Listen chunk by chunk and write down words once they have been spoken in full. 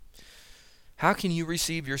How can you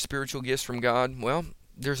receive your spiritual gifts from God? Well,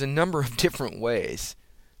 there's a number of different ways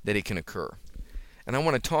that it can occur. And I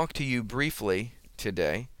want to talk to you briefly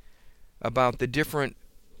today about the different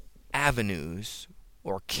avenues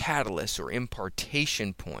or catalysts or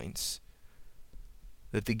impartation points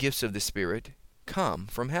that the gifts of the Spirit come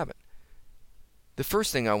from heaven. The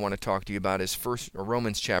first thing I want to talk to you about is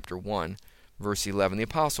Romans chapter 1, verse 11. The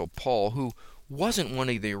Apostle Paul, who wasn't one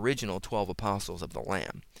of the original 12 apostles of the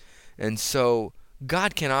Lamb. And so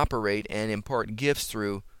God can operate and impart gifts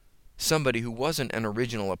through somebody who wasn't an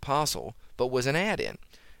original apostle, but was an add-in.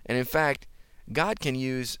 And in fact, God can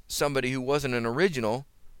use somebody who wasn't an original.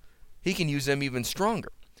 He can use them even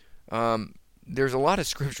stronger. There's a lot of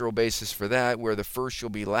scriptural basis for that, where the first shall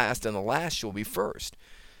be last and the last shall be first.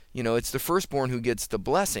 You know, it's the firstborn who gets the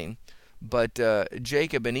blessing, but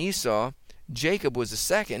Jacob and Esau, Jacob was the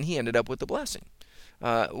second. He ended up with the blessing.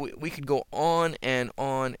 We could go on and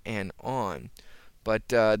on and on. But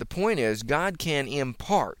the point is, God can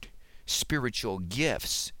impart spiritual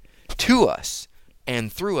gifts to us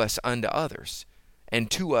and through us unto others, and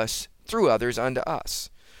to us through others unto us.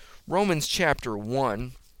 Romans chapter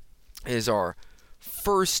 1 is our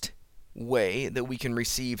first way that we can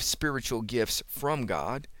receive spiritual gifts from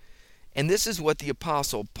God. And this is what the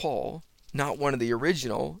Apostle Paul, not one of the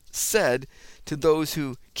original, said to those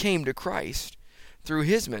who came to Christ through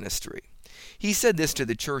his ministry. He said this to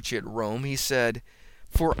the church at Rome. He said,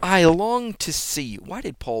 "For I long to see you." Why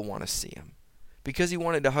did Paul want to see him? Because he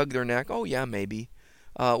wanted to hug their neck? Oh yeah, maybe.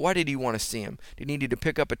 Why did he want to see him? Did he need to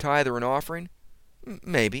pick up a tithe or an offering?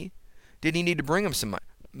 Maybe. Did he need to bring him some money?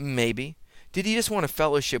 Maybe. Did he just want to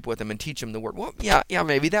fellowship with him and teach him the word? Well, yeah,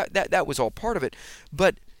 maybe. That was all part of it.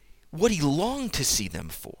 But what he longed to see them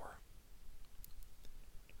for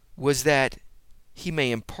was that he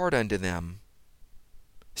may impart unto them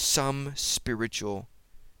some spiritual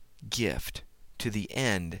gift to the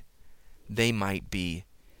end they might be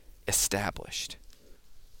established.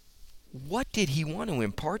 What did he want to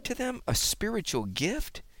impart to them? A spiritual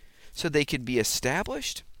gift so they could be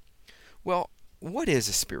established? Well, what is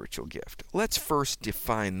a spiritual gift? Let's first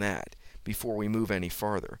define that before we move any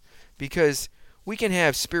farther. Because we can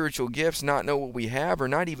have spiritual gifts, not know what we have, or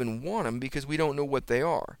not even want them because we don't know what they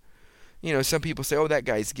are. You know, some people say, oh, that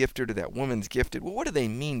guy's gifted or that woman's gifted. Well, what do they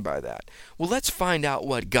mean by that? Well, let's find out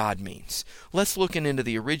what God means. Let's look into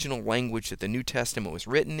the original language that the New Testament was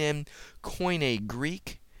written in, Koine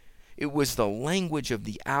Greek. It was the language of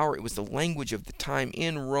the hour. It was the language of the time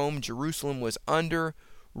in Rome. Jerusalem was under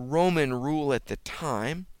Roman rule at the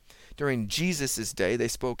time. During Jesus' day, they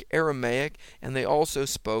spoke Aramaic, and they also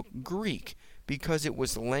spoke Greek. Because it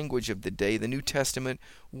was the language of the day, the New Testament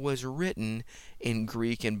was written in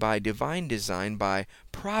Greek, and by divine design, by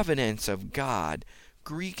providence of God,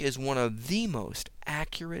 Greek is one of the most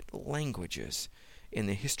accurate languages in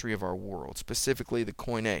the history of our world, specifically the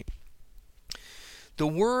Koine. The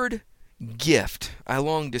word gift, I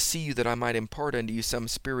long to see you that I might impart unto you some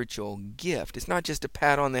spiritual gift. It's not just a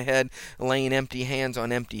pat on the head, laying empty hands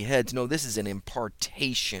on empty heads. No, this is an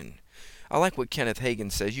impartation. I like what Kenneth Hagin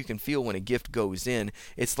says. You can feel when a gift goes in.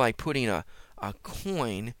 It's like putting a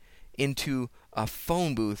coin into a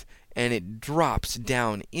phone booth and it drops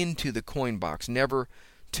down into the coin box, never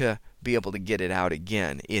to be able to get it out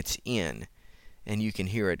again. It's in. And you can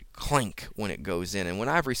hear it clink when it goes in. And when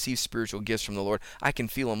I've received spiritual gifts from the Lord, I can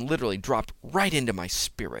feel them literally dropped right into my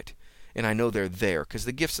spirit. And I know they're there because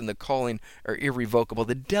the gifts and the calling are irrevocable.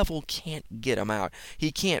 The devil can't get them out.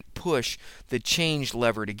 He can't push the change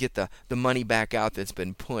lever to get the money back out that's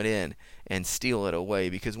been put in and steal it away,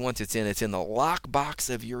 because once it's in the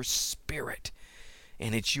lockbox of your spirit.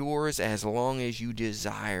 And it's yours as long as you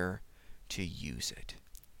desire to use it.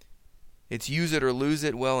 It's use it or lose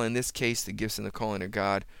it. Well, in this case, the gifts and the calling of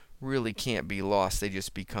God really can't be lost. They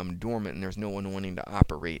just become dormant and there's no one wanting to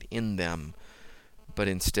operate in them. But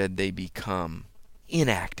instead they become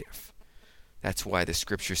inactive. That's why the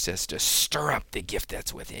scripture says to stir up the gift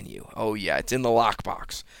that's within you. Oh yeah, it's in the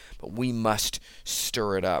lockbox, but we must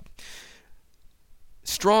stir it up.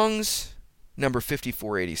 Strong's number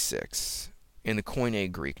 5486 in the Koine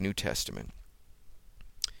Greek New Testament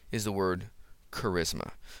is the word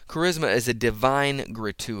charisma. Charisma is a divine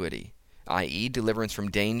gratuity, i.e., deliverance from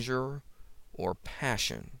danger or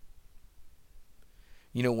passion.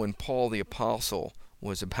 You know, when Paul the Apostle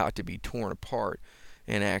was about to be torn apart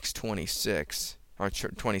in Acts 26, or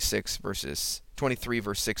 26 verses 23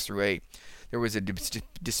 verse 6 through 8, there was a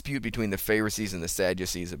dispute between the Pharisees and the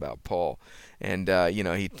Sadducees about Paul. And,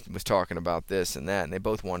 he was talking about this and that, and they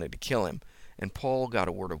both wanted to kill him. And Paul got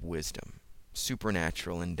a word of wisdom,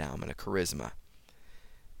 supernatural endowment, a charisma.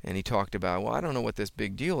 And he talked about, well, I don't know what this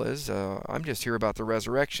big deal is. I'm just here about the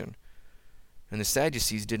resurrection. And the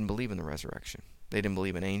Sadducees didn't believe in the resurrection. They didn't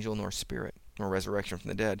believe in angel nor spirit nor resurrection from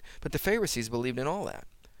the dead. But the Pharisees believed in all that.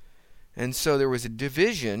 And so there was a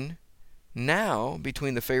division now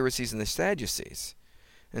between the Pharisees and the Sadducees.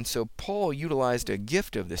 And so Paul utilized a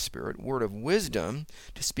gift of the Spirit, word of wisdom,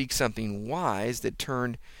 to speak something wise that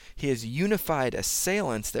turned his unified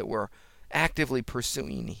assailants that were actively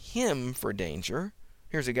pursuing him for danger.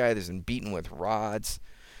 Here's a guy that's been beaten with rods.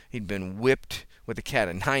 He'd been whipped with a cat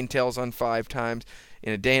of nine tails on 5 times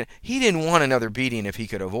in a day. He didn't want another beating if he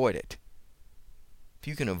could avoid it. If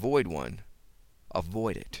you can avoid one,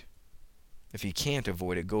 avoid it. If you can't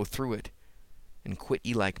avoid it, go through it. And quit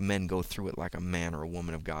ye like men, go through it like a man or a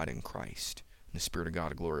woman of God in Christ. And the Spirit of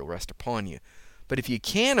God of glory will rest upon you. But if you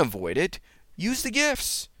can avoid it, use the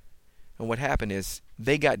gifts. And what happened is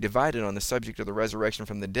they got divided on the subject of the resurrection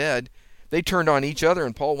from the dead. They turned on each other,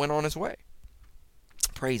 and Paul went on his way.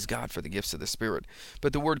 Praise God for the gifts of the Spirit.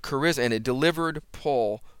 But the word charisma, and it delivered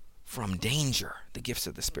Paul from danger, the gifts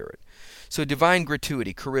of the Spirit. So divine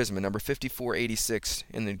gratuity, charisma, number 5486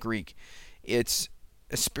 in the Greek. It's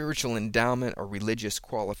a spiritual endowment, a religious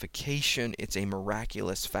qualification. It's a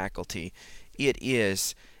miraculous faculty. It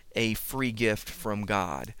is a free gift from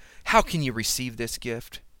God. How can you receive this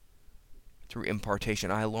gift? Through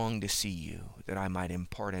impartation. I long to see you, that I might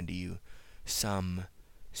impart unto you some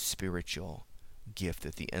spiritual gift, that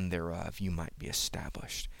at the end thereof you might be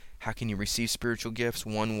established. How can you receive spiritual gifts?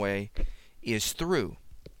 One way is through.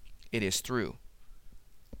 It is through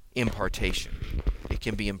impartation. It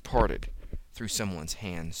can be imparted through someone's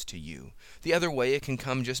hands to you. The other way, it can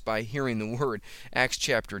come just by hearing the word. Acts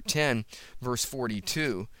chapter 10, verse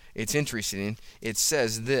 42. It's interesting. It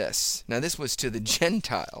says this. Now this was to the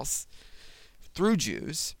Gentiles through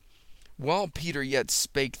Jews. While Peter yet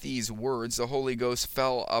spake these words, the Holy Ghost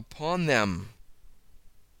fell upon them,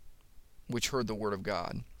 which heard the word of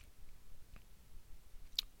God.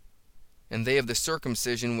 And they of the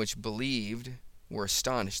circumcision which believed were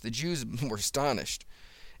astonished. The Jews were astonished,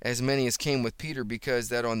 as many as came with Peter, because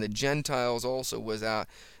that on the Gentiles also was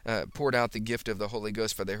poured out the gift of the Holy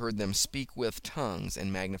Ghost, for they heard them speak with tongues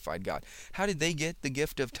and magnified God. How did they get the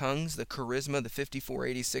gift of tongues, the charisma, the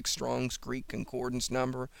 5486 Strong's Greek concordance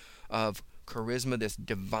number of charisma, this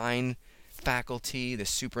divine faculty, this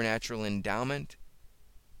supernatural endowment?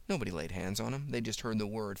 Nobody laid hands on them. They just heard the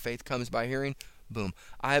word. Faith comes by hearing. Boom.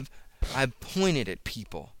 I've pointed at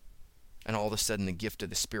people, and all of a sudden the gift of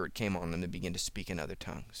the Spirit came on them to begin to speak in other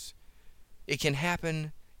tongues. It can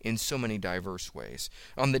happen in so many diverse ways.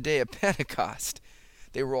 On the day of Pentecost,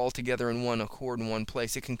 they were all together in one accord in one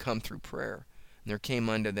place. It can come through prayer. And there came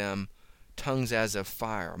unto them tongues as of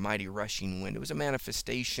fire, a mighty rushing wind. It was a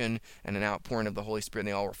manifestation and an outpouring of the Holy Spirit, and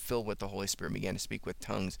they all were filled with the Holy Spirit and began to speak with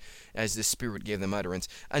tongues as the Spirit gave them utterance.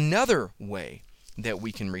 Another way that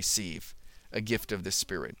we can receive a gift of the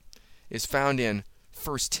Spirit is found in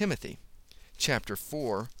 1 Timothy chapter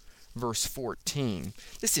 4, verse 14.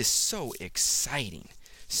 This is so exciting.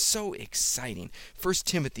 So exciting. 1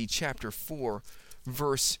 Timothy chapter 4,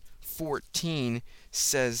 verse 14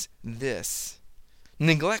 says this.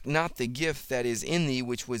 Neglect not the gift that is in thee,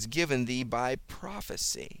 which was given thee by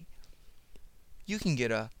prophecy. You can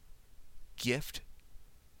get a gift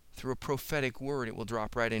through a prophetic word. It will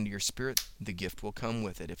drop right into your spirit. The gift will come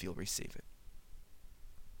with it if you'll receive it.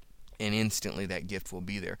 And instantly that gift will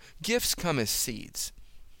be there. Gifts come as seeds.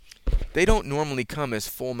 They don't normally come as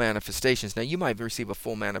full manifestations. Now, you might receive a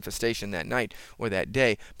full manifestation that night or that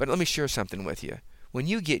day, but let me share something with you. When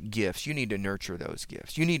you get gifts, you need to nurture those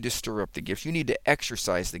gifts. You need to stir up the gifts. You need to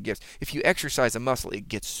exercise the gifts. If you exercise a muscle, it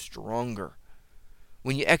gets stronger.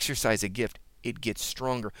 When you exercise a gift, it gets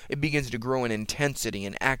stronger. It begins to grow in intensity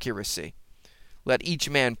and accuracy. Let each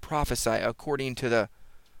man prophesy according to the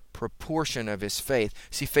proportion of his faith.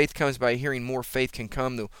 See, faith comes by hearing. More faith can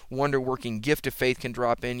come. The wonder-working gift of faith can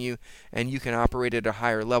drop in you, and you can operate at a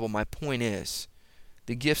higher level. My point is,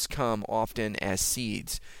 the gifts come often as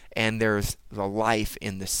seeds, and there's the life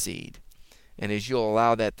in the seed. And as you'll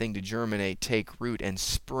allow that thing to germinate, take root, and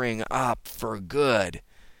spring up for good,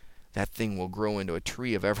 that thing will grow into a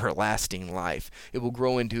tree of everlasting life. It will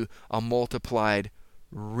grow into a multiplied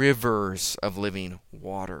rivers of living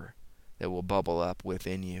water that will bubble up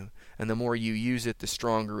within you. And the more you use it, the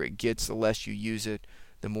stronger it gets. The less you use it,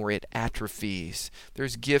 the more it atrophies.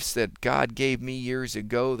 There's gifts that God gave me years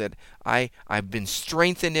ago that I've been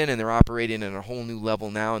strengthened in, and they're operating at a whole new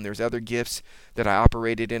level now. And there's other gifts that I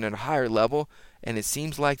operated in at a higher level, and it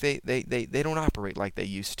seems like they don't operate like they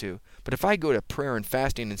used to. But if I go to prayer and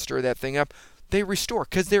fasting and stir that thing up, they restore,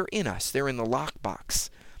 because they're in us. They're in the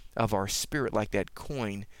lockbox. of our spirit, like that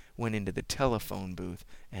coin went into the telephone booth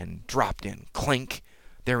and dropped in. Clink.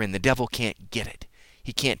 They're in. The devil can't get it.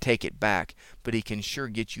 He can't take it back, but he can sure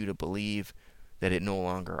get you to believe that it no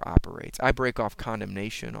longer operates. I break off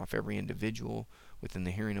condemnation off every individual within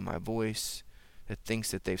the hearing of my voice that thinks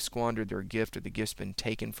that they've squandered their gift or the gift's been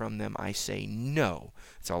taken from them. I say no.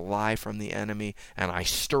 It's a lie from the enemy, and I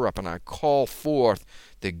stir up and I call forth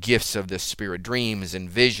the gifts of the Spirit, dreams and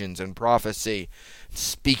visions and prophecy,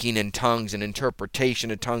 speaking in tongues and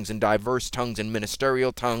interpretation of tongues and diverse tongues and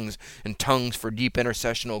ministerial tongues and tongues for deep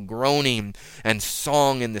intercessional groaning and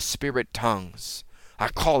song in the Spirit tongues. I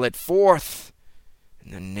call it forth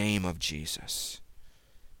in the name of Jesus.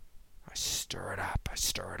 I stir it up, I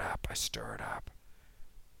stir it up, I stir it up.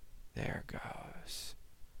 There it goes.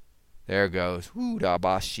 There it goes.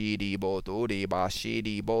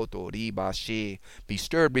 Be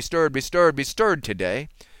stirred, be stirred, be stirred, be stirred today.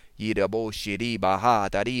 May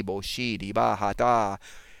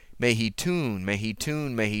he tune, may he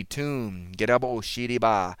tune, may he tune. Gerabo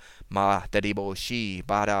shiriba ma dadibo shi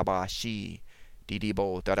badaba shi.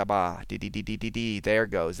 Didibo dadaba didididididi. There it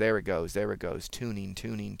goes, there it goes, there it goes. Tuning,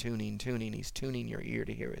 tuning, tuning, tuning. He's tuning your ear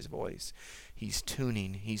to hear his voice. He's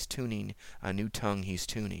tuning a new tongue, he's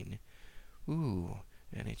tuning. Ooh,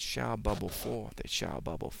 and it shall bubble forth, it shall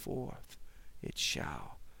bubble forth, it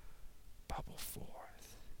shall bubble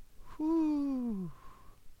forth. Whoo.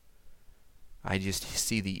 I just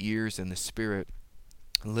see the ears and the spirit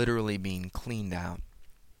literally being cleaned out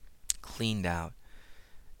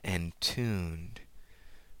and tuned.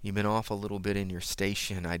 You've been off a little bit in your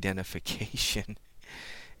station identification,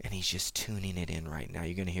 and he's just tuning it in right now.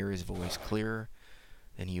 You're going to hear his voice clearer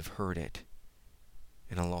than you've heard it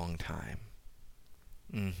in a long time.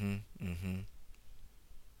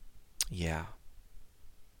 Yeah.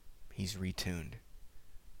 He's retuned.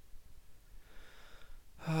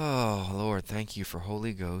 Oh, Lord, thank you for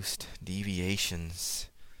Holy Ghost deviations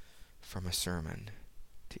from a sermon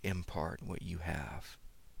to impart what you have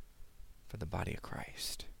for the body of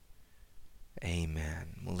Christ.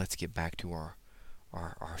 Amen. Well, let's get back to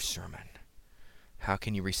our sermon. How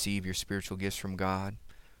can you receive your spiritual gifts from God?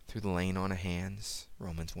 Through the laying on of hands,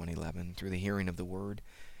 Romans 1:11. Through the hearing of the word,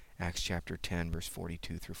 Acts chapter 10, verse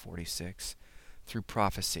 42 through 46. Through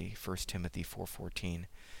prophecy, 1 Timothy 4:14.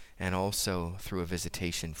 And also through a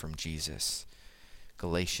visitation from Jesus,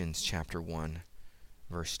 Galatians chapter 1,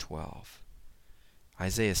 verse 12.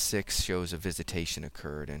 Isaiah 6 shows a visitation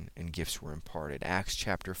occurred and gifts were imparted. Acts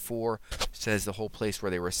chapter 4 says the whole place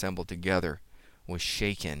where they were assembled together was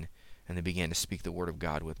shaken, and they began to speak the word of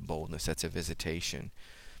God with boldness. That's a visitation.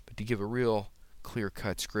 But to give a real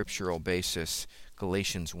clear-cut scriptural basis,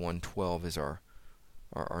 Galatians 1:12 is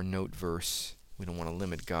our note verse. We don't want to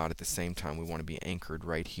limit God. At the same time, we want to be anchored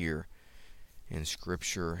right here in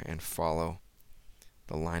Scripture and follow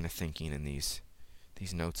the line of thinking in these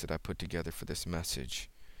notes that I put together for this message.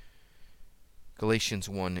 Galatians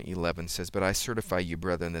 1:11 says, But I certify you,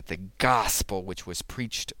 brethren, that the gospel which was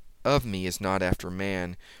preached of me is not after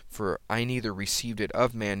man, for I neither received it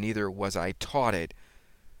of man, neither was I taught it,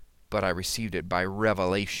 but I received it by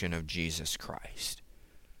revelation of Jesus Christ.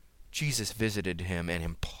 Jesus visited him and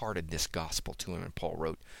imparted this gospel to him, and Paul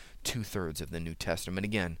wrote 2/3 of the New Testament.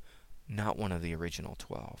 Again, not one of the original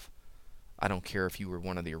 12. I don't care if you were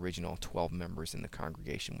one of the original 12 members in the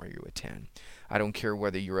congregation where you attend. I don't care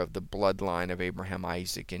whether you're of the bloodline of Abraham,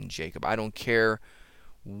 Isaac, and Jacob. I don't care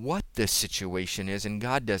what the situation is, and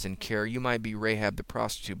God doesn't care. You might be Rahab the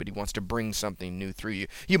prostitute, but he wants to bring something new through you.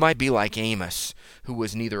 You might be like Amos, who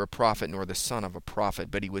was neither a prophet nor the son of a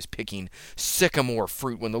prophet, but he was picking sycamore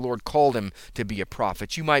fruit when the Lord called him to be a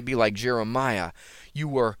prophet. You might be like Jeremiah. You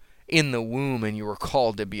were in the womb and you were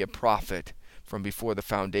called to be a prophet from before the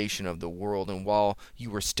foundation of the world, and while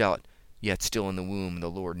you were yet still in the womb, the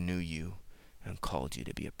Lord knew you and called you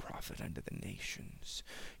to be a prophet unto the nations.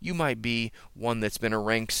 You might be one that's been a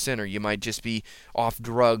rank sinner. You might just be off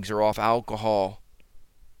drugs or off alcohol.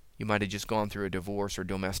 You might have just gone through a divorce or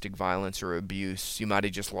domestic violence or abuse. You might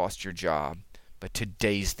have just lost your job. But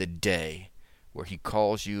today's the day where he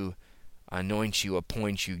calls you, anoints you,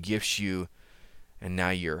 appoints you, gifts you, and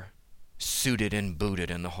now you're suited and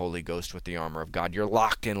booted in the Holy Ghost with the armor of God. You're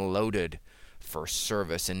locked and loaded for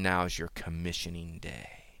service, and now's your commissioning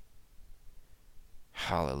day.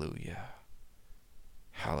 Hallelujah.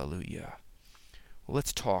 Hallelujah. Well,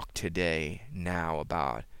 let's talk today now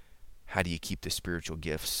about how do you keep the spiritual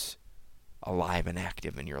gifts alive and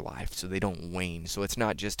active in your life so they don't wane. So it's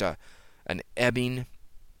not just an ebbing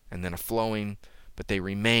and then a flowing, but they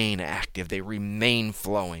remain active. They remain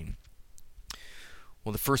flowing.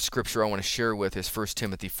 Well, the first scripture I want to share with is 1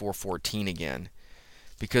 Timothy 4:14 again.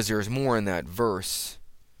 because there's more in that verse,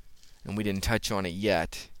 and we didn't touch on it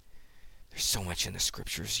yet. There's so much in the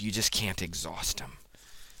Scriptures, you just can't exhaust them.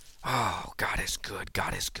 Oh, God is good,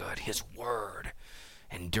 God is good. His word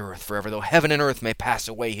endureth forever. Though heaven and earth may pass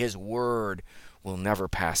away, His word will never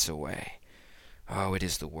pass away. Oh, it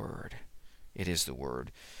is the word. It is the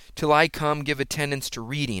word. Till I come, give attendance to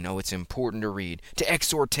reading. Oh, it's important to read. To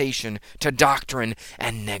exhortation, to doctrine,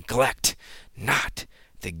 and neglect not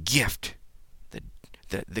the gift,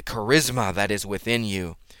 the charisma that is within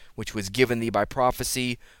you, which was given thee by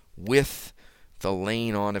prophecy with the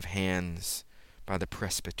laying on of hands by the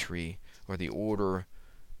presbytery, or the order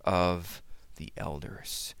of the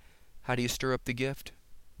elders. How do you stir up the gift?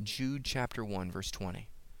 Jude chapter 1, verse 20.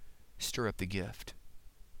 Stir up the gift.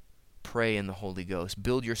 Pray in the Holy Ghost.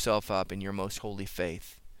 Build yourself up in your most holy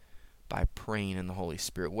faith by praying in the Holy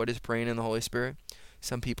Spirit. What is praying in the Holy Spirit?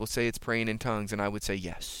 Some people say it's praying in tongues, and I would say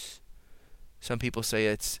yes. Some people say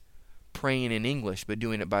it's praying in English, but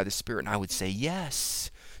doing it by the Spirit, and I would say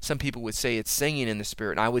yes. Some people would say it's singing in the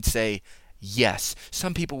Spirit, and I would say yes.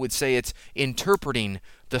 Some people would say it's interpreting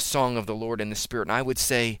the song of the Lord in the Spirit, and I would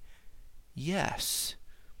say yes.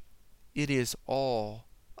 It is all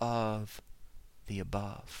of the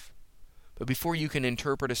above. But before you can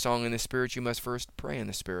interpret a song in the Spirit, you must first pray in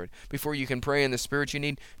the Spirit. Before you can pray in the Spirit, you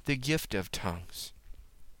need the gift of tongues.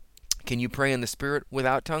 Can you pray in the Spirit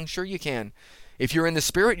without tongues? Sure you can. If you're in the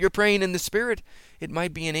Spirit, you're praying in the Spirit. It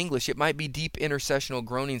might be in English. It might be deep intercessional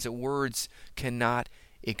groanings that words cannot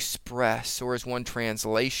express. Or as one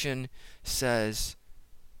translation says,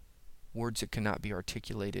 words that cannot be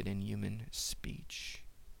articulated in human speech.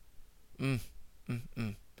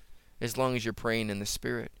 As long as you're praying in the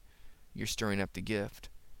Spirit, you're stirring up the gift.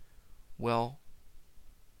 Well,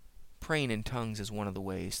 praying in tongues is one of the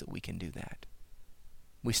ways that we can do that.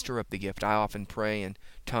 We stir up the gift. I often pray in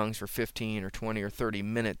tongues for 15 or 20 or 30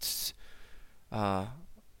 minutes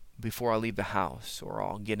before I leave the house, or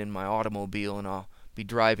I'll get in my automobile and I'll be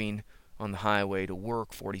driving on the highway to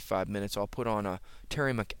work 45 minutes. I'll put on a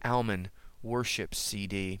Terry McAlmon worship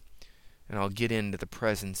CD, and I'll get into the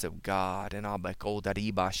presence of God, and I'll be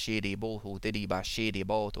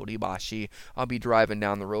I'll be driving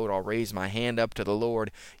down the road. I'll raise my hand up to the Lord.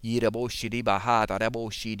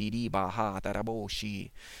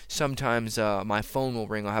 Sometimes my phone will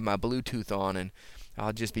ring. I'll have my Bluetooth on, and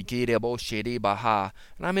I'll just be and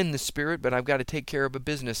I'm in the Spirit, but I've got to take care of a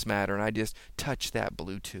business matter, and I just touch that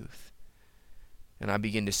Bluetooth. And I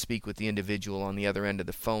begin to speak with the individual on the other end of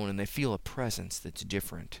the phone, and they feel a presence that's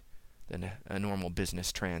different than a normal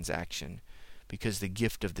business transaction, because the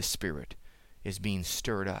gift of the Spirit is being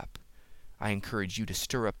stirred up. I encourage you to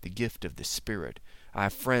stir up the gift of the Spirit. I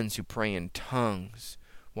have friends who pray in tongues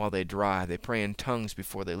while they drive. They pray in tongues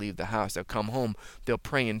before they leave the house. They'll come home, they'll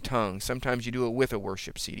pray in tongues. Sometimes you do it with a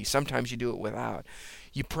worship CD. Sometimes you do it without.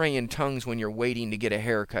 You pray in tongues when you're waiting to get a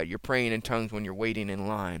haircut. You're praying in tongues when you're waiting in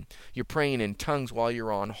line. You're praying in tongues while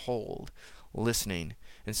you're on hold, listening.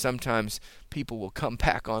 And sometimes people will come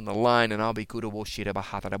back on the line, and I'll be and all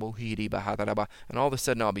of a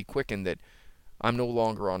sudden I'll be quickened that I'm no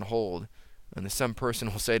longer on hold. And some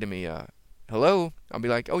person will say to me, hello? I'll be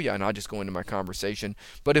like, oh yeah, and I'll just go into my conversation.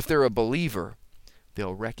 But if they're a believer,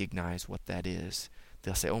 they'll recognize what that is.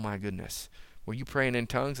 They'll say, oh my goodness, were you praying in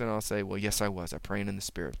tongues? And I'll say, well, yes, I was. I'm praying in the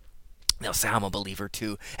Spirit. They'll say, I'm a believer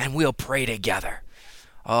too, and we'll pray together.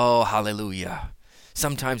 Oh, hallelujah.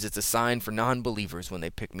 Sometimes it's a sign for non-believers when they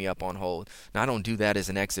pick me up on hold. Now, I don't do that as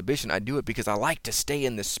an exhibition. I do it because I like to stay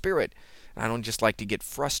in the Spirit. I don't just like to get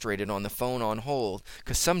frustrated on the phone on hold,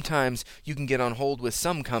 because sometimes you can get on hold with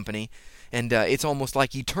some company, and it's almost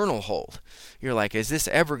like eternal hold. You're like, is this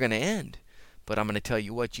ever going to end? But I'm going to tell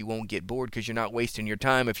you what, you won't get bored, because you're not wasting your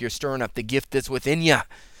time if you're stirring up the gift that's within you.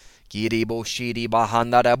 You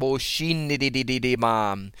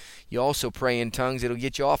also pray in tongues. It'll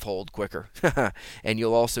get you off hold quicker. And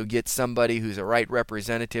you'll also get somebody who's a right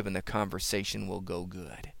representative, and the conversation will go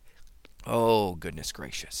good. Oh, goodness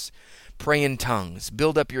gracious. Pray in tongues.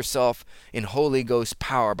 Build up yourself in Holy Ghost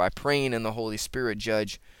power by praying in the Holy Spirit,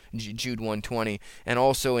 Jude 1:20. And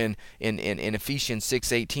also in Ephesians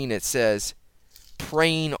 6:18 it says,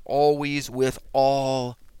 praying always with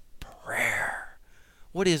all prayer.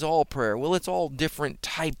 What is all prayer? Well, it's all different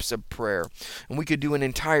types of prayer. And we could do an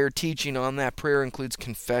entire teaching on that. Prayer includes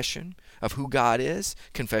confession of who God is,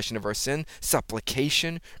 confession of our sin,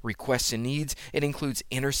 supplication, requests and needs. It includes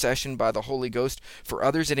intercession by the Holy Ghost for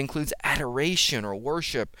others. It includes adoration or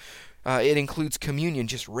worship. It includes communion,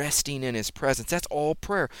 just resting in His presence. That's all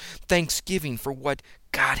prayer. Thanksgiving for what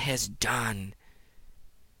God has done.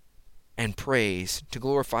 And praise to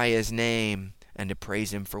glorify His name and to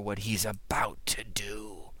praise Him for what He's about to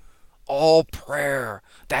do. all prayer.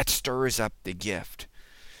 That stirs up the gift.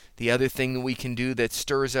 The other thing that we can do that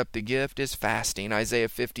stirs up the gift is fasting. Isaiah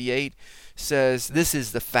 58 says, "This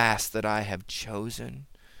is the fast that I have chosen."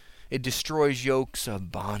 It destroys yokes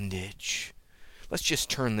of bondage. Let's just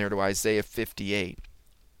turn there to Isaiah 58.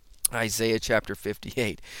 Isaiah chapter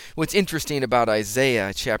 58. What's interesting about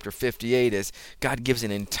Isaiah chapter 58 is God gives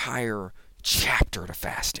an entire chapter to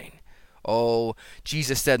fasting. Oh,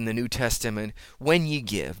 Jesus said in the New Testament, when ye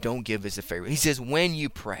give, don't give as a favor. He says, when you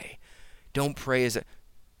pray, don't pray as a...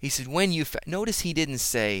 He said, when you... Notice he didn't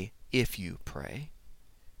say, if you pray.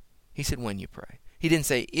 He said, when you pray. He didn't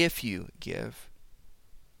say, if you give.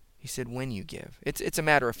 He said, when you give. It's a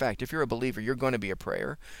matter of fact. If you're a believer, you're going to be a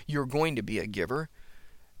prayer. You're going to be a giver.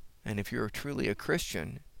 And if you're truly a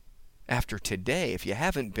Christian, after today, if you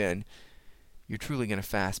haven't been, you're truly going to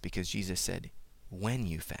fast because Jesus said, when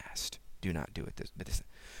you fast, do not do it this.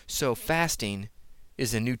 So fasting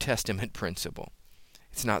is a New Testament principle.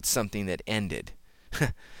 It's not something that ended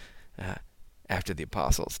after the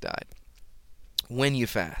apostles died. When you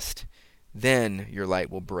fast, then your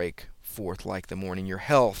light will break forth like the morning. Your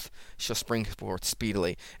health shall spring forth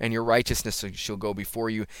speedily, and your righteousness shall go before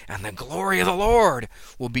you, and the glory of the Lord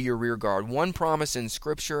will be your rear guard. One promise in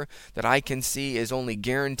Scripture that I can see is only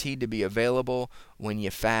guaranteed to be available when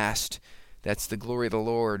you fast. That's the glory of the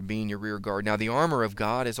Lord being your rear guard. Now, the armor of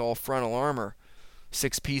God is all frontal armor,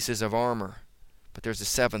 6 pieces of armor. But there's a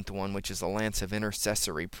 7th one, which is the lance of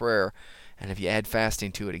intercessory prayer. And if you add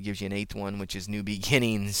fasting to it, it gives you an 8th one, which is new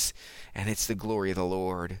beginnings. And it's the glory of the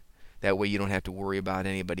Lord. That way you don't have to worry about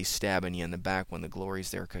anybody stabbing you in the back when the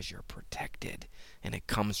glory's there, because you're protected. And it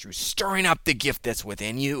comes through stirring up the gift that's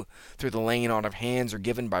within you through the laying on of hands, or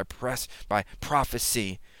given by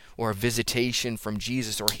prophecy, or a visitation from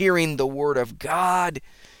Jesus, or hearing the word of God.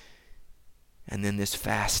 And then this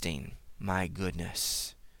fasting, my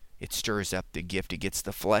goodness, it stirs up the gift. It gets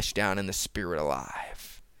the flesh down and the spirit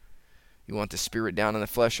alive. You want the spirit down and the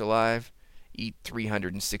flesh alive? Eat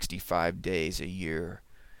 365 days a year,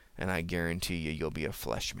 and I guarantee you'll be a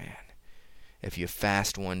flesh man. If you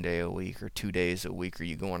fast 1 day a week, or 2 days a week, or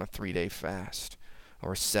you go on a 3-day fast,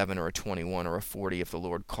 or a 7, or a 21, or a 40, if the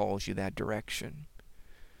Lord calls you that direction,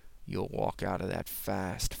 you'll walk out of that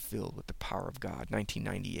fast filled with the power of God.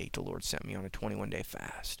 1998, the Lord sent me on a 21-day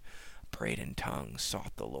fast. Prayed in tongues,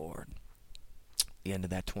 sought the Lord. The end of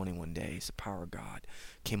that 21 days, the power of God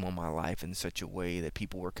came on my life in such a way that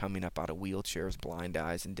people were coming up out of wheelchairs, blind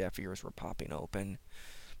eyes and deaf ears were popping open.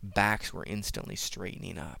 Backs were instantly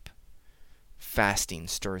straightening up. Fasting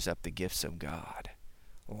stirs up the gifts of God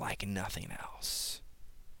like nothing else.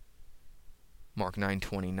 Mark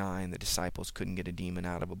 9:29, the disciples couldn't get a demon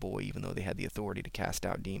out of a boy, even though they had the authority to cast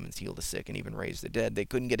out demons, heal the sick, and even raise the dead. They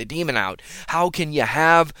couldn't get a demon out. How can you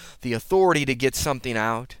have the authority to get something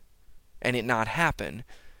out and it not happen?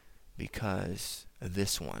 Because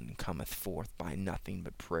this one cometh forth by nothing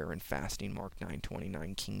but prayer and fasting. Mark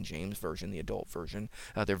 9:29, King James Version, the adult version.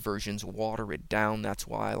 Other versions water it down. That's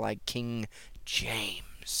why I like King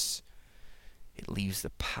James. It leaves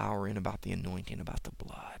the power in about the anointing, about the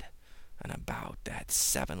blood, and about that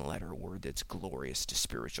 7-letter word that's glorious to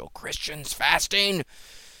spiritual Christians, fasting.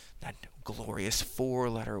 That glorious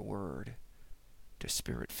 4-letter word to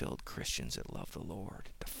spirit-filled Christians that love the Lord,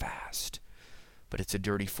 to fast. But it's a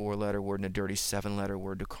dirty 4-letter word and a dirty 7-letter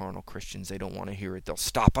word to carnal Christians. They don't want to hear it. They'll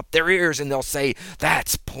stop up their ears and they'll say,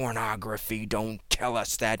 that's pornography. Don't tell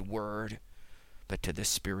us that word. But to the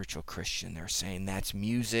spiritual Christian, they're saying, that's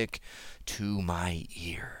music to my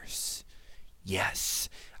ears. Yes,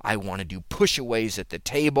 I want to do push-aways at the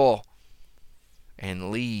table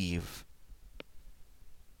and leave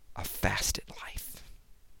a fasted life.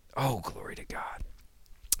 Oh, glory to God.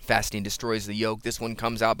 Fasting destroys the yoke. This one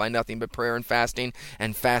comes out by nothing but prayer and fasting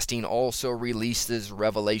also releases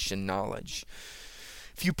revelation knowledge.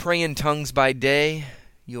 If you pray in tongues by day,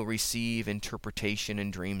 you'll receive interpretation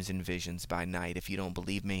and dreams and visions by night. If you don't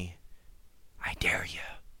believe me, I dare you.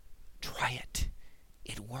 Try it.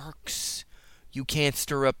 It works. You can't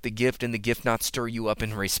stir up the gift and the gift not stir you up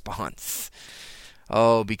in response.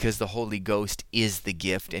 Oh, because the Holy Ghost is the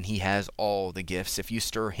gift, and he has all the gifts. If you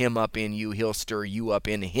stir him up in you, he'll stir you up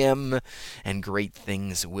in him, and great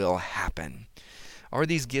things will happen. Are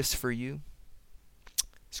these gifts for you?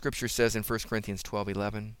 Scripture says in 1 Corinthians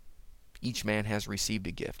 12:11, each man has received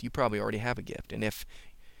a gift. You probably already have a gift, and if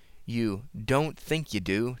you don't think you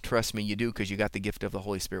do, trust me, you do, because you got the gift of the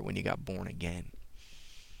Holy Spirit when you got born again.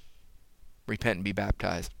 Repent and be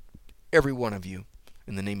baptized, every one of you,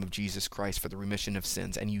 in the name of Jesus Christ for the remission of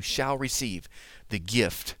sins, and you shall receive the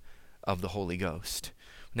gift of the Holy Ghost.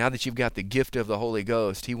 Now that you've got the gift of the Holy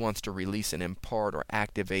Ghost, he wants to release and impart or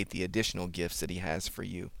activate the additional gifts that he has for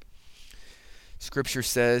you. Scripture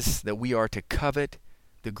says that we are to covet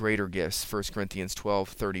the greater gifts, 1 Corinthians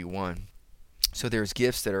 12:31. So there's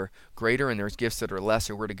gifts that are greater and there's gifts that are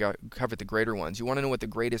lesser. We're to covet the greater ones. You want to know what the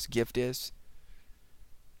greatest gift is?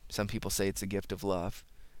 Some people say it's the gift of love,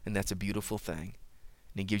 and that's a beautiful thing.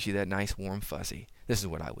 And it gives you that nice warm fuzzy. This is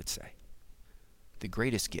what I would say. The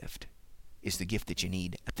greatest gift is the gift that you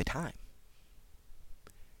need at the time.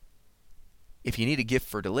 If you need a gift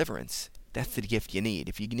for deliverance, that's the gift you need.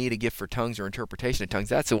 If you need a gift for tongues or interpretation of tongues,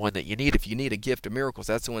 that's the one that you need. If you need a gift of miracles,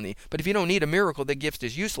 that's the one that you need. But if you don't need a miracle, the gift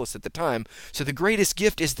is useless at the time. So the greatest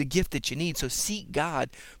gift is the gift that you need. So seek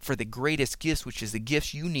God for the greatest gifts, which is the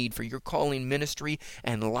gifts you need for your calling, ministry,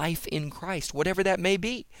 and life in Christ, whatever that may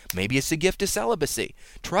be. Maybe it's the gift of celibacy.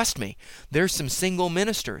 Trust me, there's some single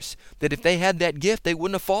ministers that if they had that gift, they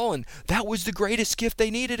wouldn't have fallen. That was the greatest gift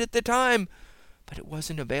they needed at the time. But it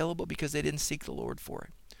wasn't available because they didn't seek the Lord for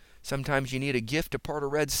it. Sometimes you need a gift to part a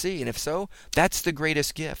Red Sea, and if so, that's the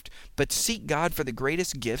greatest gift. But seek God for the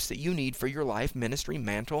greatest gifts that you need for your life, ministry,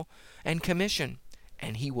 mantle, and commission.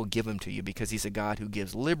 And he will give them to you because he's a God who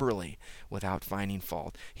gives liberally without finding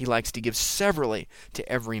fault. He likes to give severally to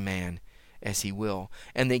every man as he will.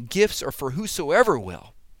 And the gifts are for whosoever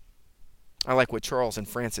will. I like what Charles and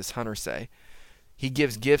Francis Hunter say. He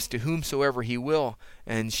gives gifts to whomsoever he will.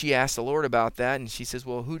 And she asked the Lord about that, and she says,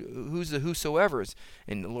 well, who's the whosoevers?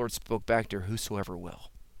 And the Lord spoke back to her, whosoever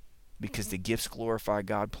will. Because the gifts glorify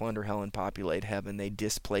God, plunder hell, and populate heaven. They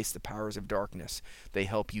displace the powers of darkness. They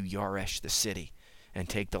help you Yaresh the city and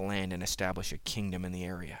take the land and establish a kingdom in the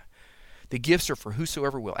area. The gifts are for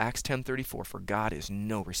whosoever will. Acts 10:34, for God is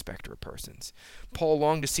no respecter of persons. Paul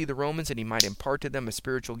longed to see the Romans that he might impart to them a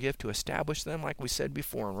spiritual gift to establish them, like we said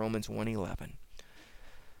before in Romans 1:11.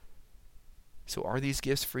 So are these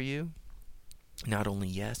gifts for you? Not only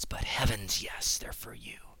yes, but heaven's yes, they're for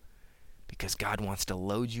you. Because God wants to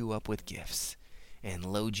load you up with gifts and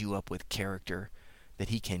load you up with character that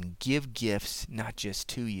he can give gifts not just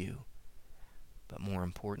to you, but more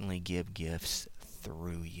importantly, give gifts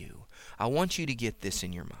through you. I want you to get this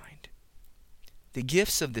in your mind. The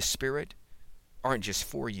gifts of the Spirit aren't just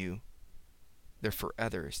for you, they're for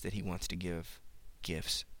others that he wants to give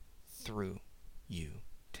gifts through you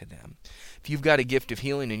to them. If you've got a gift of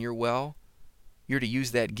healing and you're well, you're to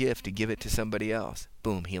use that gift to give it to somebody else.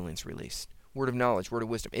 Boom, healing's released. Word of knowledge, word of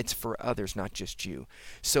wisdom. It's for others, not just you.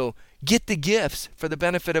 So get the gifts for the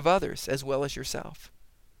benefit of others as well as yourself.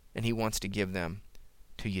 And he wants to give them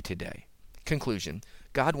to you today. Conclusion.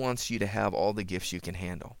 God wants you to have all the gifts you can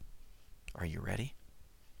handle. Are you ready?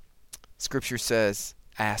 Scripture says,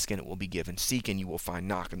 ask and it will be given. Seek and you will find.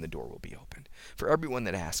 Knock and the door will be opened. For everyone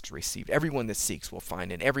that asks, received. Everyone that seeks will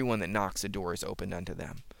find. And everyone that knocks, the door is opened unto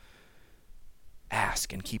them.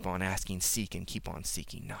 Ask and keep on asking. Seek and keep on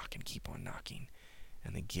seeking. Knock and keep on knocking.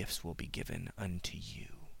 And the gifts will be given unto you.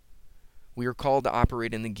 We are called to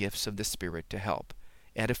operate in the gifts of the Spirit to help,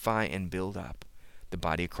 edify, and build up the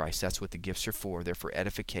body of Christ. That's what the gifts are for. They're for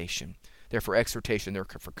edification. They're for exhortation. They're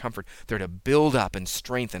for comfort. They're to build up and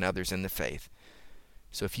strengthen others in the faith.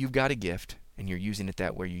 So if you've got a gift and you're using it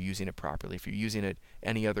that way, you're using it properly. If you're using it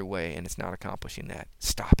any other way and it's not accomplishing that,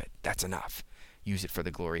 stop it. That's enough. Use it for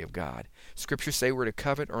the glory of God. Scriptures say we're to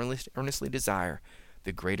covet, earnestly desire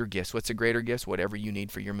the greater gifts. What's the greater gifts? Whatever you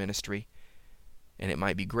need for your ministry. And it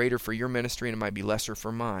might be greater for your ministry and it might be lesser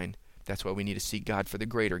for mine. That's why we need to seek God for the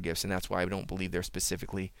greater gifts, and that's why I don't believe they're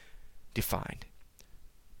specifically defined.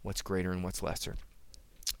 What's greater and what's lesser.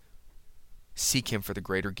 Seek him for the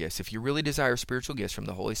greater gifts. If you really desire spiritual gifts from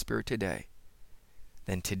the Holy Spirit today,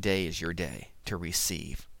 then today is your day to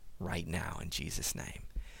receive right now in Jesus' name.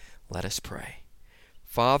 Let us pray.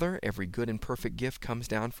 Father, every good and perfect gift comes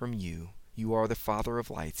down from you. You are the Father of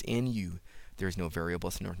lights. In you there is no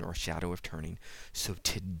variableness nor shadow of turning. So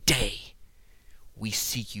today we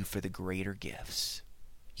seek you for the greater gifts.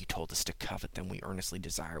 You told us to covet them. We earnestly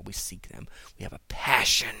desire. We seek them. We have a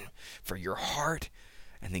passion for your heart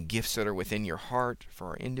and the gifts that are within your heart for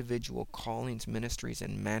our individual callings, ministries,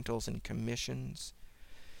 and mantles and commissions.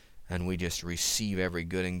 And we just receive every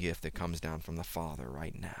good and gift that comes down from the Father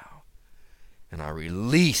right now. And I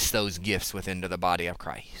release those gifts within the body of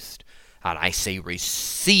Christ. And I say,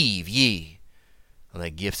 receive ye the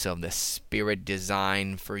gifts of the Spirit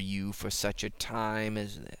designed for you for such a time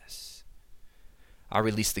as this. I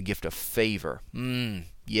release the gift of favor.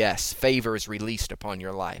 Yes, favor is released upon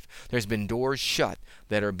your life. There's been doors shut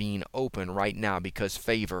that are being opened right now because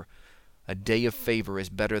favor A day of favor is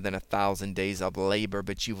better than 1,000 days of labor,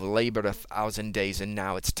 but you've labored 1,000 days, and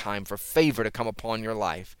now it's time for favor to come upon your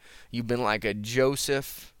life. You've been like a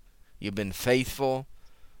Joseph. You've been faithful,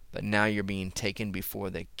 but now you're being taken before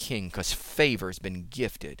the king because favor's been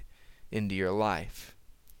gifted into your life.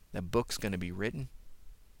 The book's going to be written.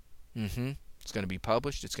 It's going to be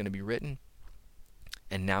published. It's going to be written.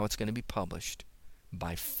 And now it's going to be published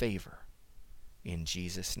by favor in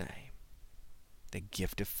Jesus' name. The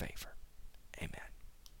gift of favor. Amen.